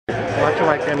Watch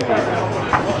my candy.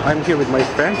 I'm here with my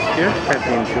friends here at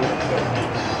Inju.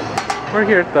 We're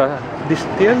here at the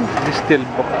Distil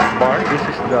Bar. This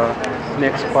is the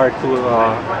next part to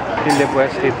in Lebua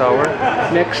State Tower.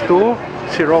 Next to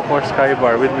Sirocco Sky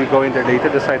Bar. We'll be going there later,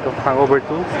 the site of Hangover 2.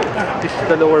 This is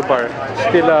the lower bar.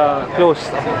 Still closed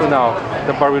up to now.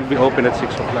 The bar will be open at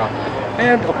 6 o'clock.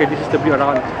 And okay, this is the view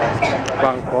around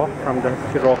Bangkok from the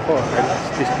Sirocco and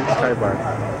Distil Sky Bar.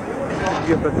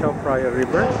 View of the Chang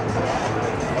River.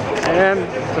 And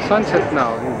the sunset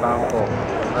now in Bangkok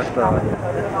at the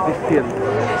Distil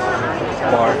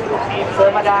Bar.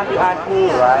 So madam, you are two,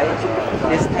 right?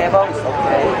 This table is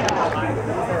okay.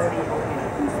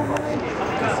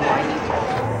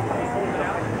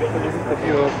 This is the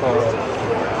view of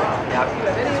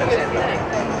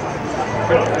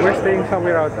we're staying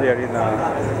somewhere out there in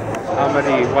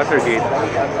Amari Watergate.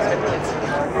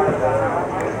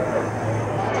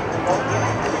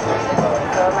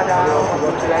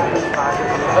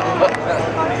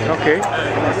 Okay.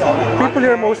 People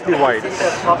here are mostly white.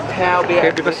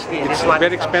 Okay, because it's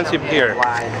very expensive here.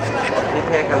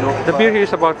 The beer here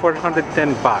is about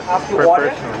 410 baht per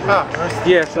person.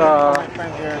 Yes.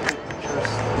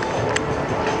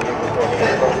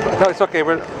 No, it's okay.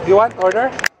 Well, you want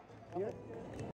order?